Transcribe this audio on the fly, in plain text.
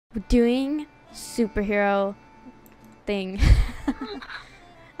We're doing superhero thing.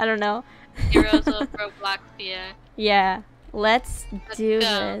 I don't know. Heroes of Robloxia. Yeah, let's do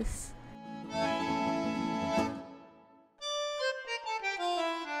go. this.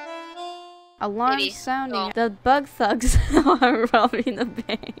 Alarm Maybe. sounding. Go. The bug thugs are robbing the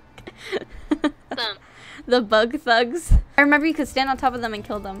bank. Some. The bug thugs. I remember you could stand on top of them and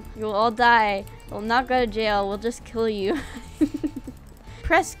kill them. You'll all die. We'll not go to jail. We'll just kill you.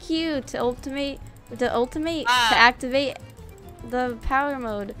 Press Q to to activate the power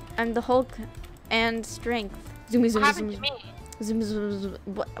mode and the Hulk and strength. Zoom, zoom, What happened zoom, to me? zoom, zoom, zoom.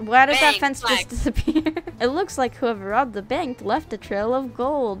 Why did that Bang, fence flag. just disappear? It looks like whoever robbed the bank left a trail of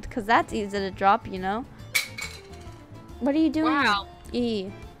gold, cause that's easy to drop, you know. What are you doing? Wow. E.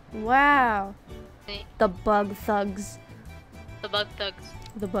 Wow. See? The bug thugs. The bug thugs.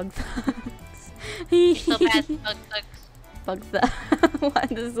 The bug thugs. So bad, bug thugs. Bug thugs. What?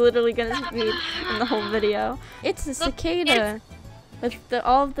 This is literally gonna be in the whole video. It's a Look, cicada with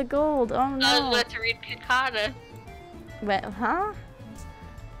all of the gold. Oh I was no. about to read Cicada. Wait, huh?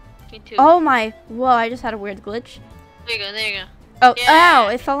 Me too. Oh my. Whoa, I just had a weird glitch. There you go, there you go. Oh, Yeah. ow,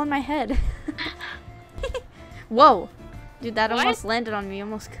 it fell on my head. Whoa. Dude, that What? almost landed on me,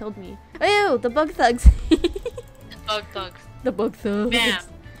 almost killed me. Ew, the bug thugs. Bug thugs. The bug thugs. Bam.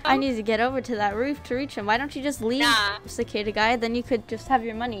 I need to get over to that roof to reach him. Why don't you just leave, Nah. cicada guy? Then you could just have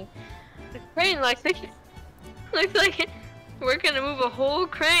your money. The crane looks like we're gonna move a whole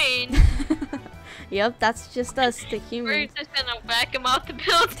crane. Yep, that's just us, the We're humans. just gonna whack him off the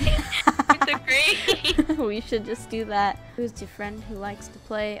building with the crane. We should just do that. Who's your friend who likes to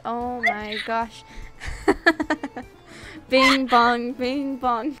play? Oh my gosh. Bing bong, bing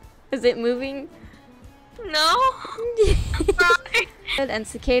bong. Is it moving? No. And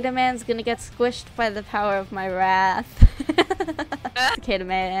Cicada Man's gonna get squished by the power of my wrath. Cicada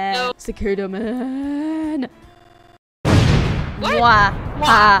Man. No. Cicada Man. What? Wah.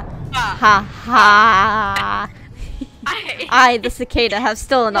 Ha. Ha ha. I, the cicada, have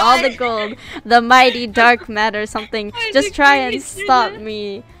stolen all the gold. The mighty dark matter something. Why Just did try you and do stop that?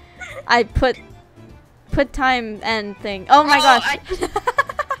 me. I put time and thing. Oh my gosh.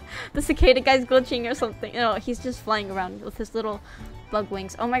 The cicada guy's glitching or something. No, he's just flying around with his little bug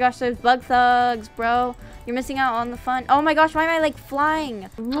wings. Oh my gosh, there's bug thugs, bro. You're missing out on the fun. Oh my gosh, why am I like flying?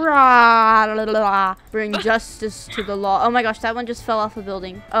 Bring justice to the law. Oh my gosh, that one just fell off a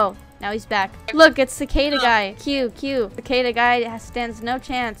building. Oh, now he's back. Look, it's cicada guy. Q. Cicada guy stands no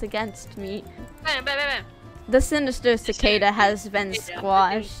chance against me. Bam, bam, bam, bam. The sinister cicada has been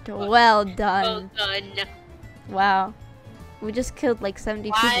squashed. Well done. Well done. Wow. We just killed like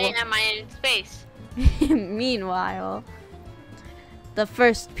 70 Why people. am I in space? Meanwhile, the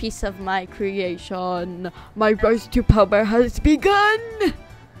first piece of my creation, my rise to power has begun.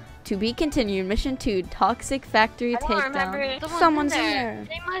 To be continued. Mission 2, Toxic Factory I don't remember. Takedown. Someone's in there.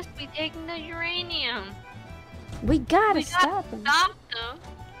 They must be taking the uranium. We gotta We stop them. Stop them.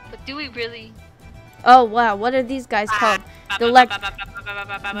 But do we really? Oh wow, what are these guys called? The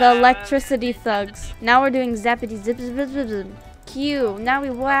electricity thugs. Now we're doing zappity zip zip zip zip zip. Q. Now we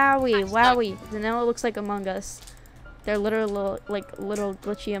wowie. And now it looks like Among Us. They're literal little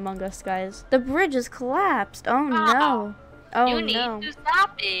glitchy Among Us guys. The bridge is collapsed. Oh no. Oh you need no. to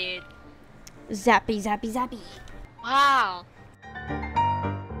stop it. Zappy zappy zappy. Wow.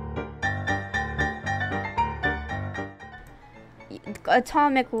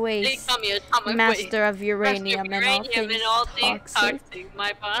 Atomic They waste. call me atomic Master of waste. uranium Master of uranium and all things toxic. toxic.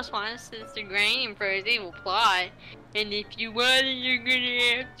 My boss wants this uranium for his evil plot. And if you want it, you're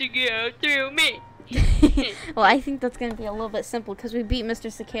gonna have to go through me. Well, I think that's gonna be a little bit simple because we beat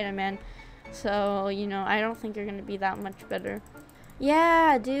Mr. Cicada Man. So, you know, I don't think you're gonna be that much better.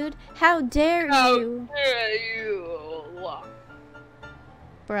 Yeah, dude. How dare you?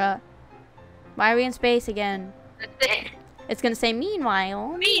 Bruh. Why are we in space again? It's gonna say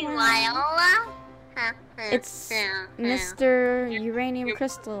meanwhile. Meanwhile, It's Mr. Uranium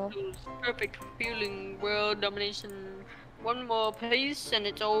Crystal. Perfect feeling, world domination. One more pace and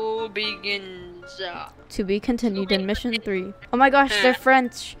it all begins. To be continued in mission 3. Oh my gosh, they're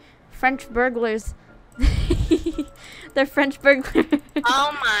French burglars. They're French burglars.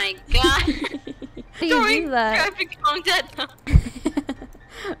 Oh my god. How do you do that? Traffic cones at them.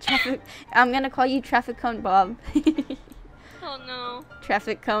 I'm gonna call you Traffic Cone Bob. Oh no.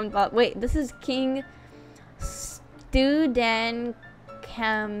 Traffic Cone Bob. Wait, this is King Studenkamen.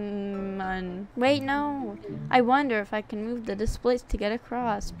 Wait, no. I wonder if I can move the displays to get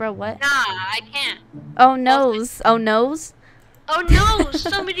across. Bro, what? Nah, I can't. Oh, nose. Oh, nose? Oh no,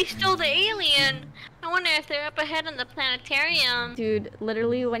 somebody stole the alien. I wonder if they're up ahead in the planetarium. Dude,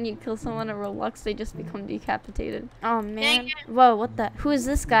 literally when you kill someone in Roblox, they just become decapitated. Oh man. Dang it. Whoa, what the? Who is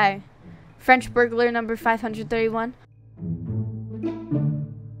this guy? French burglar number 531.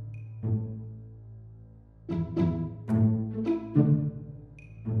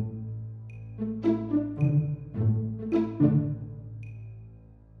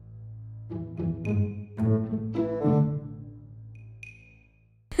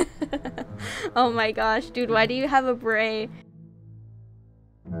 Oh my gosh, dude, why do you have a beret?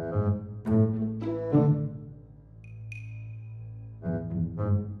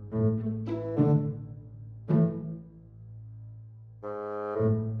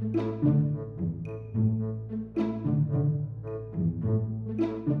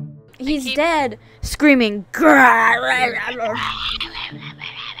 He's dead! Screaming.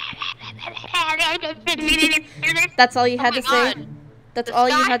 That's all you had to say? That's all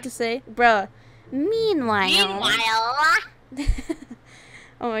you had to say? Bruh. Meanwhile.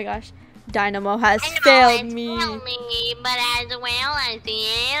 Oh my gosh. Dynamo has failed me. But as well as the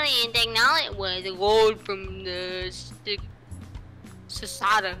alien technology was gold from the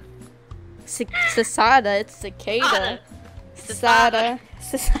Sasada. Sasada, it's cicada. Sasada.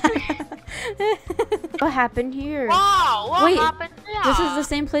 What happened here? Whoa, what happened here? This is the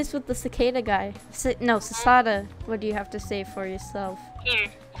same place with the cicada guy. No, Sasada. What do you have to say for yourself? Here.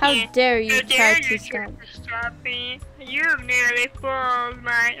 How dare you How try dare to you stop? stop me? You've nearly fooled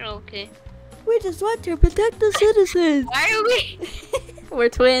my... Okay. We just want to protect the citizens. Why are we... We're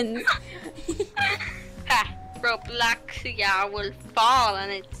twins. Ha! Robloxia will fall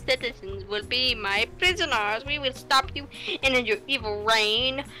and its citizens will be my prisoners. We will stop you and your evil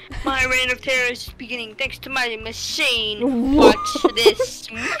reign. My reign of terror is beginning thanks to my machine. Watch this.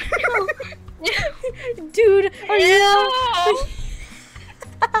 Dude, are you... No!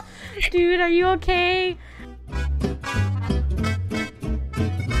 Dude, are you okay?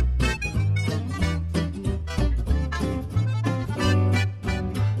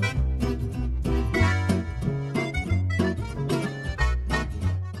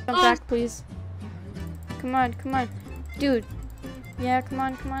 Come back, please. Come on, come on. Dude. Yeah, come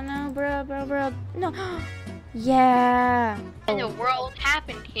on now, bro. No. Yeah. What in the world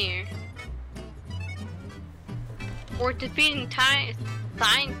happened here? We're defeating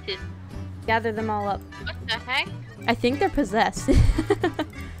scientists. Gather them all up. What the heck? I think they're possessed.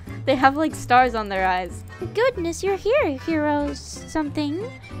 They have like stars on their eyes. Goodness, you're here, heroes. Something.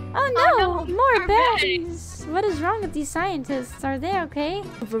 Oh no, more baddies. What is wrong with these scientists? Are they okay?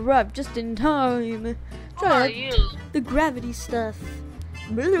 I've arrived just in time. Who are you? The gravity stuff.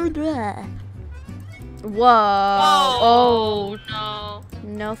 Blah, blah. Whoa. Oh no.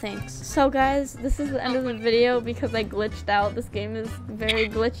 No thanks. So guys, this is the end of the video because I glitched out. This game is very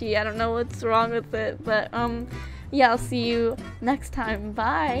glitchy. I don't know what's wrong with it, but yeah, I'll see you next time.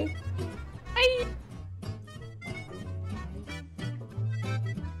 Bye. Bye.